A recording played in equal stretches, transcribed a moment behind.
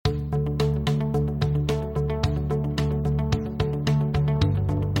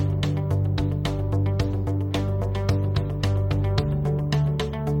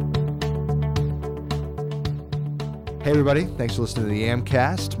Hey everybody, thanks for listening to the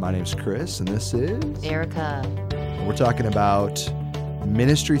Amcast. My name's Chris, and this is Erica. And we're talking about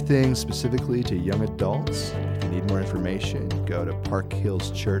ministry things specifically to young adults. If you need more information, go to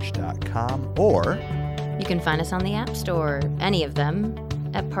parkhillschurch.com, or you can find us on the App Store, any of them,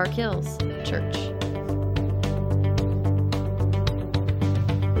 at Park Hills Church.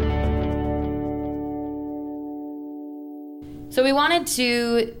 So we wanted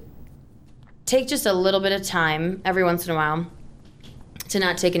to take just a little bit of time every once in a while to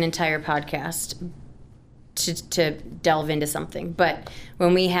not take an entire podcast to delve into something. But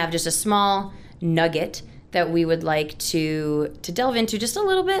when we have just a small nugget that we would like to delve into just a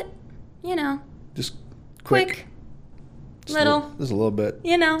little bit, you know. just Quick. just Little. Just a little bit.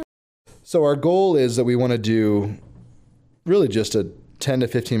 You know. So our goal is that we want to do really just a 10 to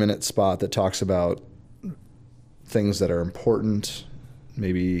 15 minute spot that talks about things that are important,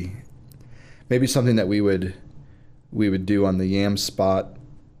 maybe something that we would do on the Yam spot,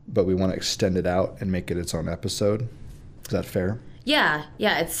 but we want to extend it out and make it its own episode. Is that fair? Yeah,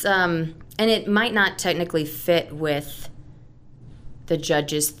 it's and it might not technically fit with the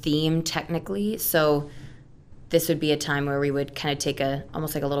Judges theme technically, so this would be a time where we would kind of take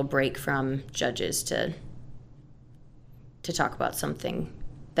almost like a little break from Judges to talk about something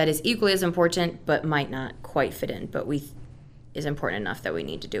that is equally as important but might not quite fit in, but is important enough that we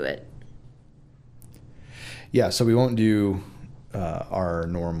need to do it. Yeah, so we won't do our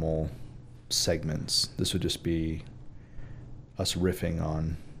normal segments. This would just be us riffing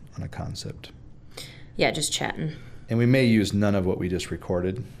on a concept. Yeah, just chatting. And we may use none of what we just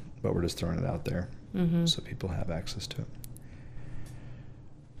recorded, but we're just throwing it out there so people have access to it.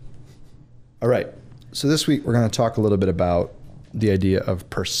 All right, so this week we're going to talk a little bit about the idea of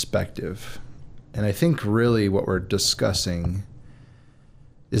perspective. And I think really what we're discussing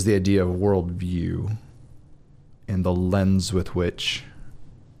is the idea of worldview and the lens with which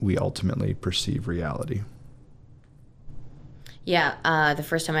we ultimately perceive reality. Yeah, the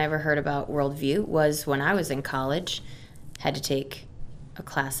first time I ever heard about worldview was when I was in college. Had to take a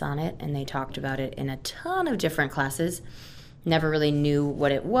class on it, and they talked about it in a ton of different classes. Never really knew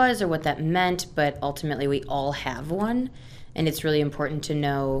what it was or what that meant, but ultimately we all have one, and it's really important to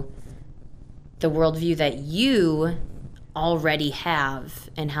know the worldview that you already have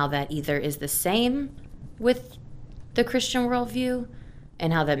and how that either is the same with the Christian worldview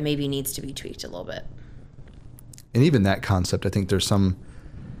and how that maybe needs to be tweaked a little bit. And even that concept, I think there's some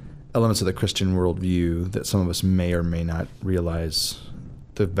elements of the Christian worldview that some of us may or may not realize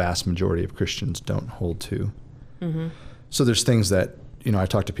the vast majority of Christians don't hold to. Mm-hmm. So there's things that, I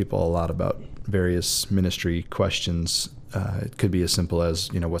talk to people a lot about various ministry questions. It could be as simple as,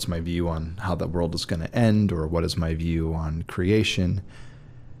 what's my view on how the world is going to end, or what is my view on creation?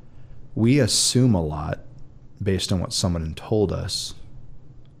 We assume a lot based on what someone told us,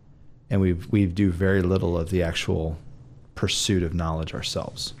 and we do very little of the actual pursuit of knowledge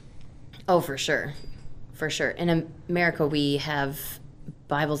ourselves. Oh, for sure. For sure. In America, we have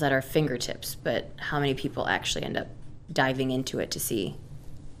Bibles at our fingertips, but how many people actually end up diving into it to see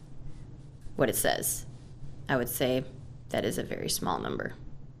what it says? I would say that is a very small number.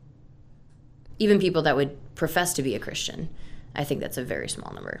 Even people that would profess to be a Christian, I think that's a very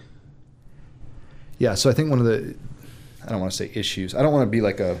small number. Yeah, so I think one of the, I don't want to say issues, I don't want to be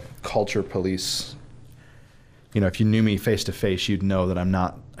like a culture police. If you knew me face to face, you'd know that I'm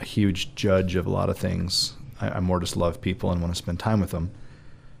not a huge judge of a lot of things. I more just love people and want to spend time with them.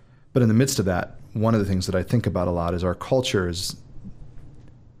 But in the midst of that, one of the things that I think about a lot is our culture is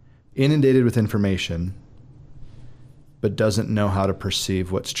inundated with information, but doesn't know how to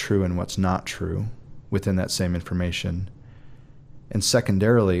perceive what's true and what's not true within that same information. And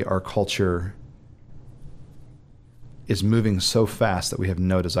secondarily, our culture is moving so fast that we have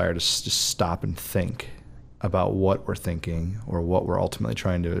no desire to just stop and think about what we're thinking or what we're ultimately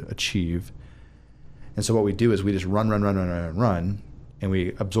trying to achieve. And so what we do is we just run, and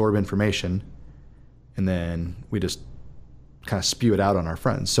we absorb information, and then we just kind of spew it out on our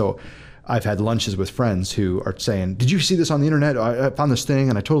friends. So I've had lunches with friends who are saying, did you see this on the internet? I found this thing,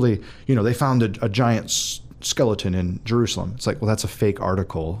 and I totally, they found a giant skeleton in Jerusalem. It's like, well, that's a fake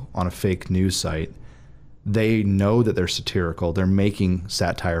article on a fake news site. They know that they're satirical. They're making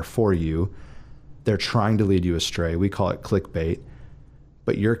satire for you. They're trying to lead you astray. We call it clickbait.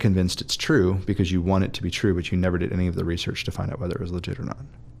 But you're convinced it's true because you want it to be true, but you never did any of the research to find out whether it was legit or not.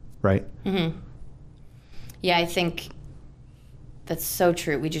 Right? Mm-hmm. Yeah, I think that's so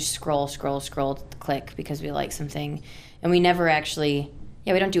true. We just scroll, click because we like something. And we never actually,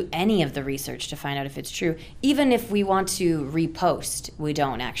 we don't do any of the research to find out if it's true. Even if we want to repost, we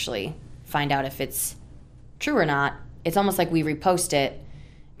don't actually find out if it's true or not it's almost like we repost it,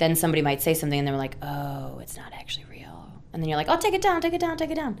 then somebody might say something and they're like, oh, it's not actually real. And then you're like, oh, take it down.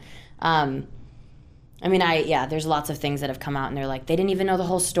 There's lots of things that have come out and they're like, they didn't even know the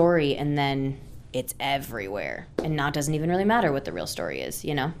whole story, and then it's everywhere. And now it doesn't even really matter what the real story is,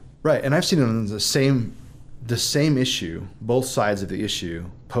 you know? Right, and I've seen it on the same issue, both sides of the issue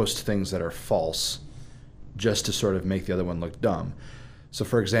post things that are false just to sort of make the other one look dumb. So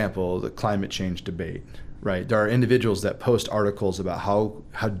for example, the climate change debate, right? There are individuals that post articles about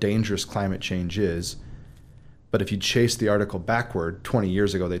how dangerous climate change is, but if you chase the article backward, 20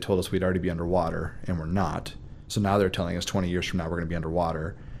 years ago they told us we'd already be underwater, and we're not. So now they're telling us 20 years from now we're going to be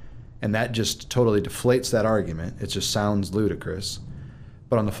underwater. And that just totally deflates that argument. It just sounds ludicrous.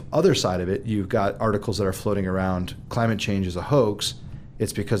 But on the other side of it, you've got articles that are floating around, climate change is a hoax.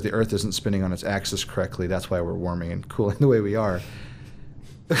 It's because the Earth isn't spinning on its axis correctly. That's why we're warming and cooling the way we are.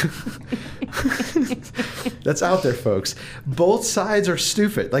 That's out there, folks. Both sides are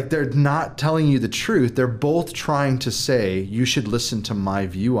stupid. Like, they're not telling you the truth. They're both trying to say, you should listen to my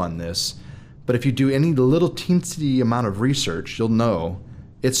view on this. But if you do any little teensy amount of research, you'll know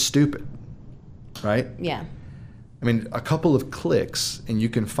it's stupid, right? Yeah. I mean, a couple of clicks and you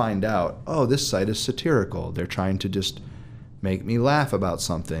can find out, oh, this site is satirical. They're trying to just make me laugh about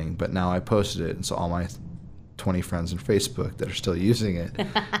something, but now I posted it, and so all my 20 friends on Facebook that are still using it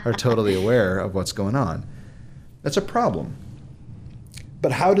are totally aware of what's going on. That's a problem.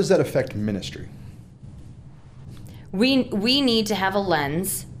 But how does that affect ministry? We need to have a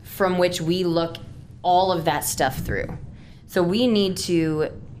lens from which we look all of that stuff through. So we need to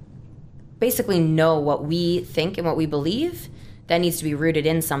basically know what we think and what we believe. That needs to be rooted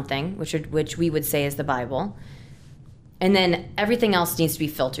in something, which we would say is the Bible. And then everything else needs to be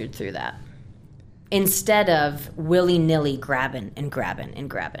filtered through that, instead of willy-nilly grabbing.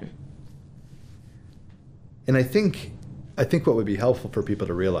 And I think what would be helpful for people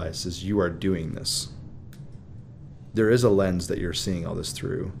to realize is you are doing this. There is a lens that you're seeing all this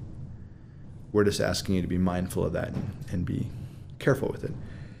through. We're just asking you to be mindful of that and be careful with it.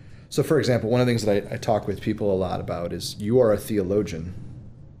 So for example, one of the things that I talk with people a lot about is you are a theologian.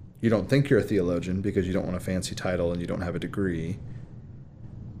 You don't think you're a theologian because you don't want a fancy title and you don't have a degree.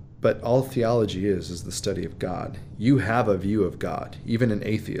 But all theology is the study of God. You have a view of God. Even an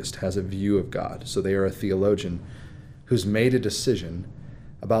atheist has a view of God. So they are a theologian who's made a decision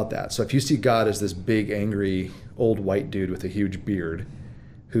about that. So if you see God as this big, angry, old white dude with a huge beard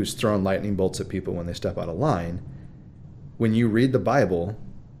who's throwing lightning bolts at people when they step out of line, when you read the Bible,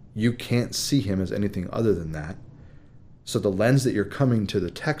 you can't see him as anything other than that. So the lens that you're coming to the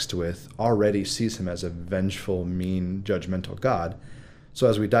text with already sees him as a vengeful, mean, judgmental God. So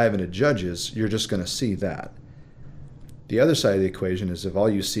as we dive into Judges, you're just going to see that. The other side of the equation is if all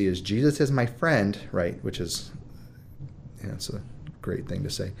you see is Jesus is my friend, right, which is, it's a great thing to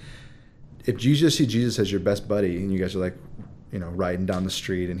say. If you just see Jesus as your best buddy and you guys are like, riding down the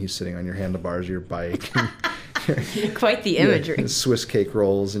street and he's sitting on your handlebars of your bike. Quite the imagery. Yeah, Swiss cake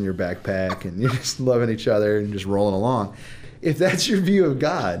rolls in your backpack and you're just loving each other and just rolling along. If that's your view of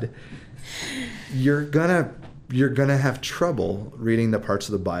God, you're gonna have trouble reading the parts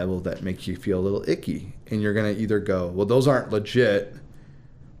of the Bible that make you feel a little icky. And you're gonna either go, well, those aren't legit,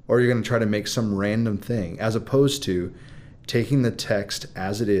 or you're gonna try to make some random thing, as opposed to taking the text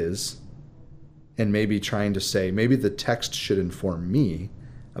as it is and maybe trying to say, maybe the text should inform me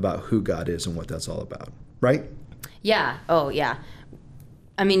about who God is and what that's all about. Right? Yeah. Oh, yeah.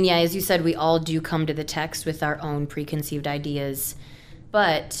 I mean, yeah, as you said, we all do come to the text with our own preconceived ideas,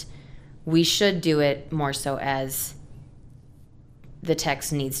 but we should do it more so as the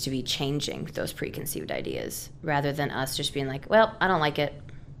text needs to be changing those preconceived ideas rather than us just being like, well, I don't like it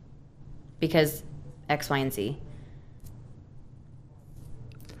because X, Y, and Z.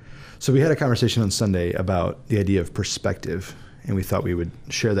 So we had a conversation on Sunday about the idea of perspective, and we thought we would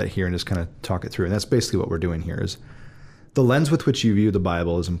share that here and just kind of talk it through. And that's basically what we're doing here is the lens with which you view the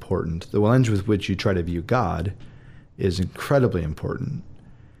Bible is important. The lens with which you try to view God is incredibly important.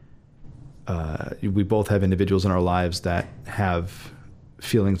 We both have individuals in our lives that have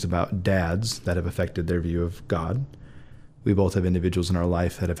feelings about dads that have affected their view of God. We both have individuals in our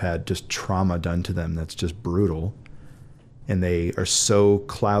life that have had just trauma done to them that's just brutal. And they are so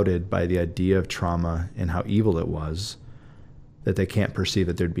clouded by the idea of trauma and how evil it was that they can't perceive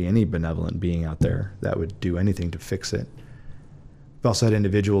that there'd be any benevolent being out there that would do anything to fix it. We've also had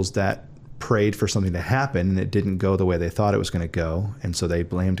individuals that prayed for something to happen and it didn't go the way they thought it was going to go, and so they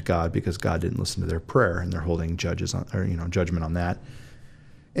blamed God because God didn't listen to their prayer, and they're holding judgment on that,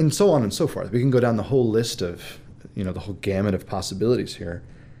 and so on and so forth. We can go down the whole list of, the whole gamut of possibilities here.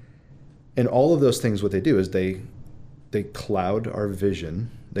 And all of those things, what they do is they they cloud our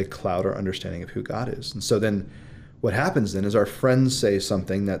vision. They cloud our understanding of who God is. And so then what happens then is our friends say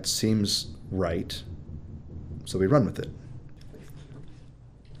something that seems right, so we run with it.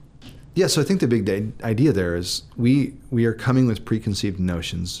 Yeah, so I think the big idea there is we are coming with preconceived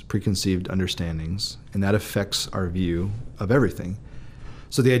notions, preconceived understandings, and that affects our view of everything.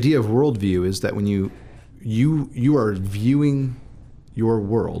 So the idea of worldview is that when you are viewing your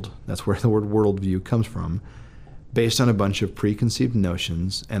world, that's where the word worldview comes from, based on a bunch of preconceived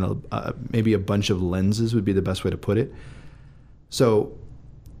notions and maybe a bunch of lenses would be the best way to put it. So,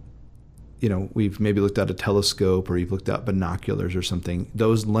 we've maybe looked at a telescope or you've looked at binoculars or something.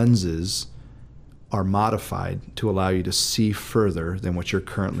 Those lenses are modified to allow you to see further than what you're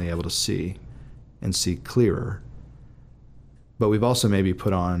currently able to see and see clearer. But we've also maybe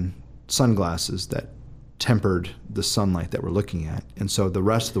put on sunglasses that tempered the sunlight that we're looking at. And so the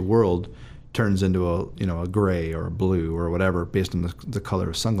rest of the world turns into a gray or a blue or whatever based on the color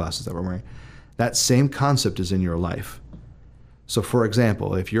of sunglasses that we're wearing. That same concept is in your life. So for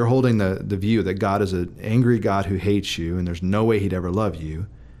example, if you're holding the view that God is an angry God who hates you and there's no way he'd ever love you,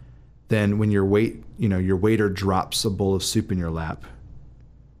 then when your waiter drops a bowl of soup in your lap,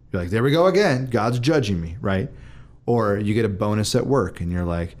 you're like, there we go again, God's judging me, right? Or you get a bonus at work and you're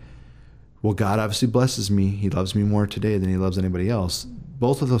like, well, God obviously blesses me. He loves me more today than he loves anybody else.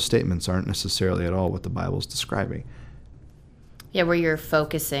 Both of those statements aren't necessarily at all what the Bible is describing. Yeah, where you're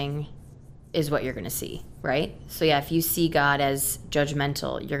focusing is what you're going to see, right? So yeah, if you see God as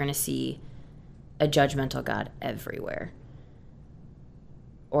judgmental, you're going to see a judgmental God everywhere.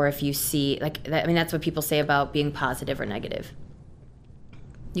 Or if you see, that's what people say about being positive or negative.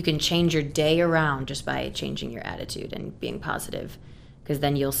 You can change your day around just by changing your attitude and being positive, because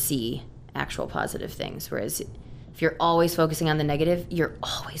then you'll see actual positive things. Whereas if you're always focusing on the negative, you're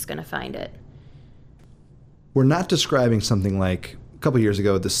always going to find it. We're not describing something like a couple of years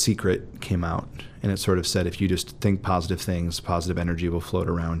ago, The Secret came out, and it sort of said if you just think positive things, positive energy will float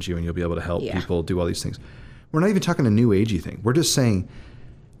around you and you'll be able to help people do all these things. We're not even talking a new agey thing. We're just saying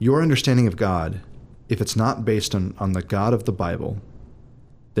your understanding of God, if it's not based on the God of the Bible,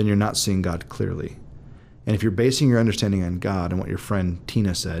 then you're not seeing God clearly. And if you're basing your understanding on God and what your friend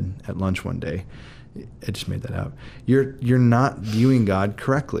Tina said at lunch one day, I just made that up, you're not viewing God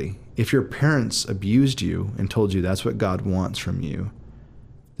correctly. If your parents abused you and told you that's what God wants from you,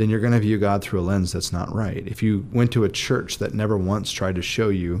 then you're going to view God through a lens that's not right. If you went to a church that never once tried to show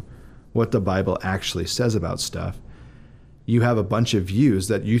you what the Bible actually says about stuff, you have a bunch of views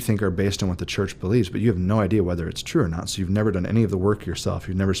that you think are based on what the church believes, but you have no idea whether it's true or not. So you've never done any of the work yourself.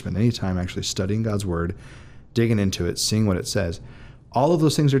 You've never spent any time actually studying God's word, digging into it, seeing what it says. All of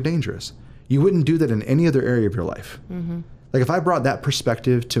those things are dangerous. You wouldn't do that in any other area of your life. Mm-hmm. Like if I brought that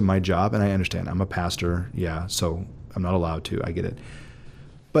perspective to my job, and I understand I'm a pastor, so I'm not allowed to, I get it.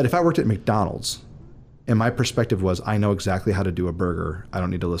 But if I worked at McDonald's and my perspective was, I know exactly how to do a burger, I don't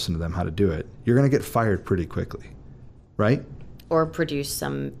need to listen to them how to do it, you're going to get fired pretty quickly, right? Or produce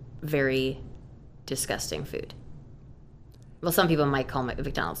some very disgusting food. Well, some people might call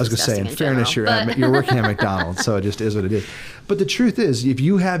McDonald's disgusting. I was going to say, in fairness, you're working at McDonald's, so it just is what it is. But the truth is, if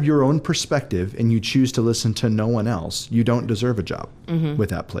you have your own perspective and you choose to listen to no one else, you don't deserve a job with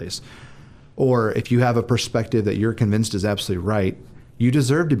that place. Or if you have a perspective that you're convinced is absolutely right, you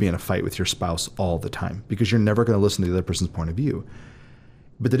deserve to be in a fight with your spouse all the time because you're never going to listen to the other person's point of view.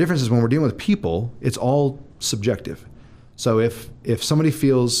 But the difference is when we're dealing with people, it's all subjective. So if somebody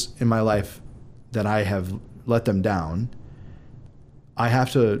feels in my life that I have let them down, I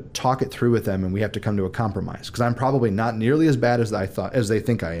have to talk it through with them and we have to come to a compromise because I'm probably not nearly as bad as they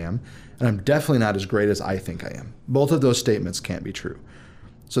think I am, and I'm definitely not as great as I think I am. Both of those statements can't be true.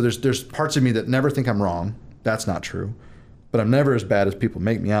 So there's parts of me that never think I'm wrong. That's not true. But I'm never as bad as people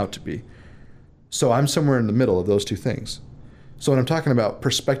make me out to be. So I'm somewhere in the middle of those two things. So when I'm talking about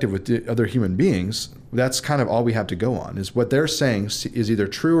perspective with the other human beings, that's kind of all we have to go on, is what they're saying is either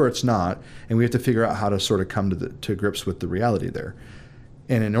true or it's not, and we have to figure out how to sort of come to grips with the reality there.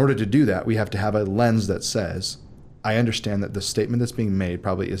 And in order to do that, we have to have a lens that says, I understand that the statement that's being made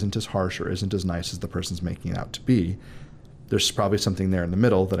probably isn't as harsh or isn't as nice as the person's making it out to be. There's probably something there in the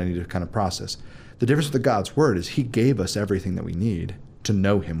middle that I need to kind of process. The difference with God's word is he gave us everything that we need to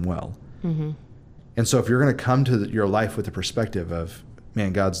know him well. Mm-hmm. And so if you're going to come to your life with the perspective of,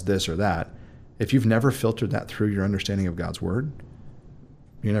 man, God's this or that, if you've never filtered that through your understanding of God's word,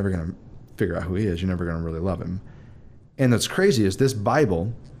 you're never going to figure out who he is. You're never going to really love him. And what's crazy is this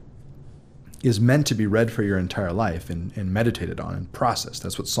Bible is meant to be read for your entire life and meditated on and processed.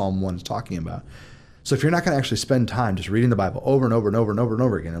 That's what Psalm 1 is talking about. So if you're not going to actually spend time just reading the Bible over and over and over and over and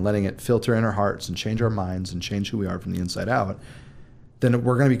over again and letting it filter in our hearts and change our minds and change who we are from the inside out, then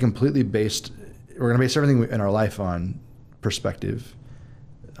we're going to be completely based, we're going to base everything in our life on perspective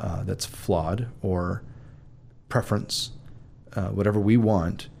that's flawed, or preference, whatever we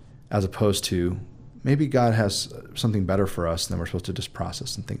want, as opposed to maybe God has something better for us than we're supposed to just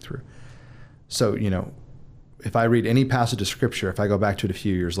process and think through. So, if I read any passage of Scripture, if I go back to it a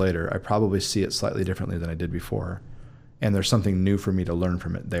few years later, I probably see it slightly differently than I did before. And there's something new for me to learn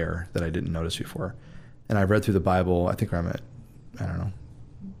from it there that I didn't notice before. And I've read through the Bible, I think I'm at,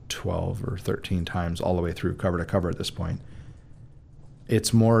 12 or 13 times all the way through, cover to cover at this point.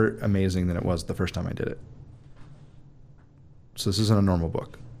 It's more amazing than it was the first time I did it. So this isn't a normal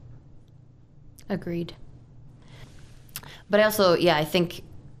book. Agreed. But I also, I think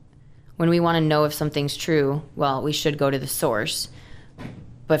when we want to know if something's true, well, we should go to the source.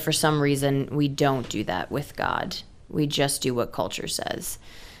 But for some reason, we don't do that with God. We just do what culture says.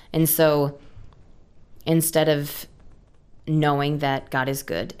 And so instead of knowing that God is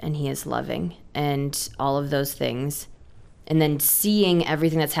good and he is loving and all of those things, and then seeing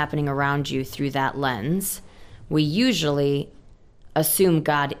everything that's happening around you through that lens, we usually assume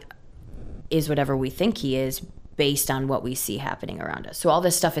God is whatever we think he is based on what we see happening around us. So all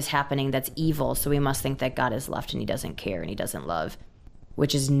this stuff is happening that's evil, so we must think that God is left and he doesn't care and he doesn't love,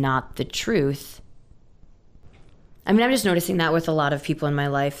 which is not the truth. I mean, I'm just noticing that with a lot of people in my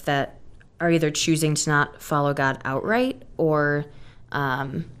life that are either choosing to not follow God outright or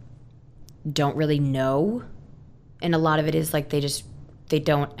don't really know. And a lot of it is like they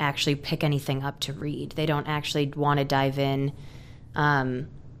don't actually pick anything up to read. They don't actually want to dive in.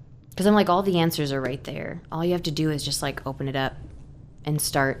 Because I'm like, all the answers are right there. All you have to do is just like open it up and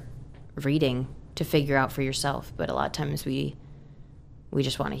start reading to figure out for yourself. But a lot of times we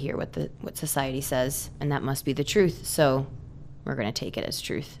just want to hear what society says, and that must be the truth. So we're going to take it as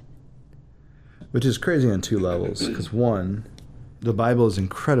truth. Which is crazy on two levels. Because one, the Bible is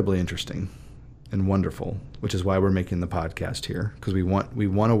incredibly interesting and wonderful, which is why we're making the podcast here. Because we want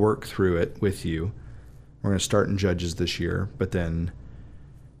to work through it with you. We're going to start in Judges this year, but then,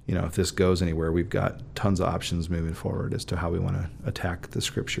 if this goes anywhere, we've got tons of options moving forward as to how we want to attack the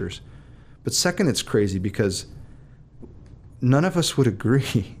Scriptures. But second, it's crazy because none of us would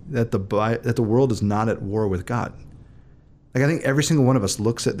agree that the world is not at war with God. Like, I think every single one of us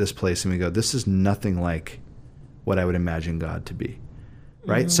looks at this place and we go, this is nothing like what I would imagine God to be,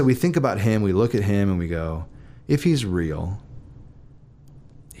 right? Mm-hmm. So we think about him, we look at him and we go, if he's real,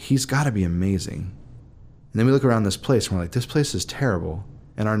 he's got to be amazing. And then we look around this place and we're like, this place is terrible.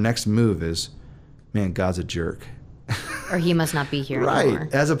 And our next move is, man, God's a jerk. Or he must not be here right. anymore.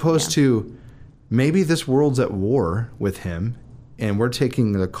 As opposed to maybe this world's at war with him and we're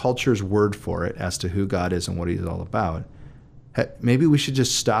taking the culture's word for it as to who God is and what he's all about. Maybe we should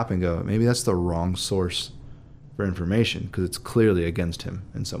just stop and go, maybe that's the wrong source for information because it's clearly against him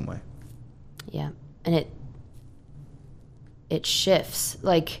in some way. Yeah. And it shifts.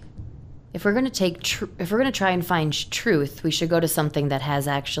 Like, if we're going to try and find truth, we should go to something that has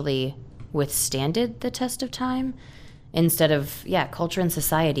actually withstanded the test of time instead of, culture and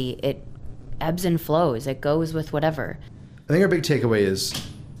society. It ebbs and flows. It goes with whatever. I think our big takeaway is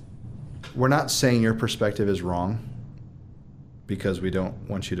we're not saying your perspective is wrong because we don't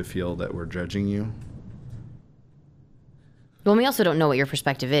want you to feel that we're judging you. Well, we also don't know what your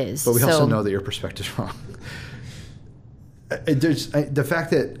perspective is. But we also know that your perspective is wrong. The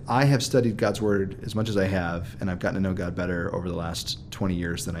fact that I have studied God's Word as much as I have, and I've gotten to know God better over the last 20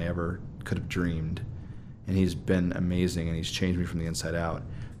 years than I ever could have dreamed, and he's been amazing, and he's changed me from the inside out,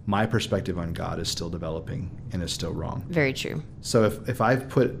 my perspective on God is still developing and is still wrong. Very true. So if I've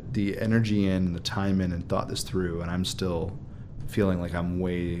put the energy in and the time in and thought this through, and I'm still feeling like I'm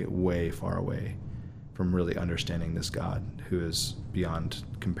way, way far away from really understanding this God who is beyond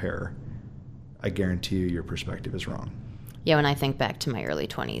compare, I guarantee you your perspective is wrong. Yeah, when I think back to my early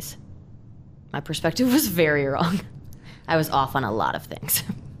 20s, my perspective was very wrong. I was off on a lot of things.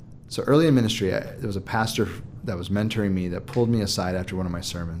 So early in ministry, there was a pastor that was mentoring me that pulled me aside after one of my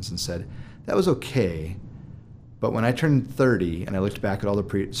sermons and said, that was okay, but when I turned 30 and I looked back at all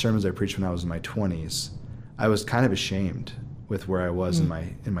the sermons I preached when I was in my 20s, I was kind of ashamed with where I was in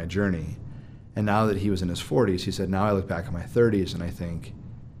my journey. And now that he was in his 40s, he said, now I look back at my 30s and I think,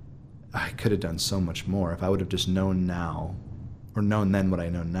 I could have done so much more. If I would have just known now, or known then what I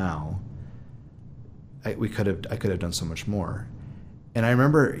know now, I could have done so much more. And I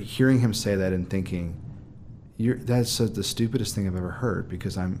remember hearing him say that and thinking, that's the stupidest thing I've ever heard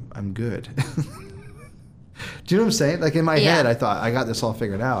because I'm good. Do you know what I'm saying? Like in my head, I thought I got this all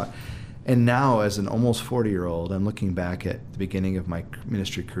figured out. And now, as an almost 40-year-old, I'm looking back at the beginning of my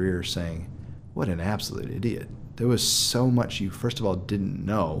ministry career saying, what an absolute idiot. There was so much you, first of all, didn't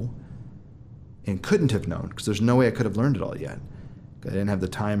know and couldn't have known, because there's no way I could have learned it all yet. I didn't have the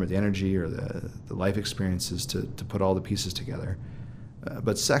time or the energy or the life experiences to put all the pieces together.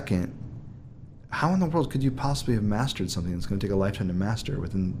 But second, how in the world could you possibly have mastered something that's going to take a lifetime to master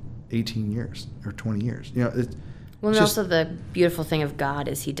within 18 years or 20 years? You know, well, and also the beautiful thing of God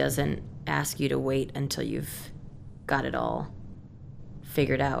is he doesn't ask you to wait until you've got it all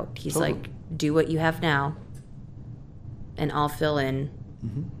figured out. He's like, do what you have now, and I'll fill in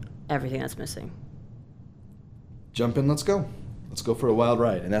everything that's missing. Jump in, let's go. Let's go for a wild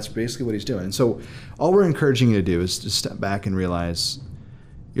ride. And that's basically what he's doing. And so all we're encouraging you to do is to step back and realize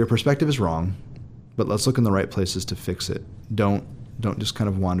your perspective is wrong, but let's look in the right places to fix it. Don't just kind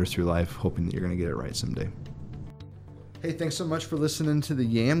of wander through life hoping that you're going to get it right someday. Hey, thanks so much for listening to the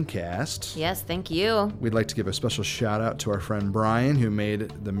Yamcast. Yes, thank you. We'd like to give a special shout out to our friend Brian, who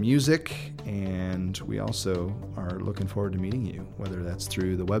made the music, and we also are looking forward to meeting you, whether that's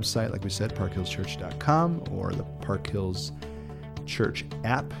through the website, like we said, parkhillschurch.com, or the Park Hills Church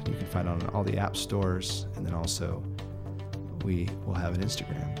app. You can find it on all the app stores, and then also we will have an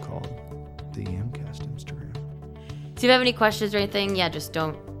Instagram called the Yamcast Instagram. So if you have any questions or anything, just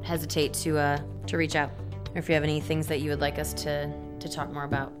don't hesitate to reach out. Or if you have any things that you would like us to talk more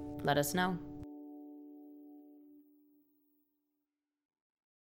about, let us know.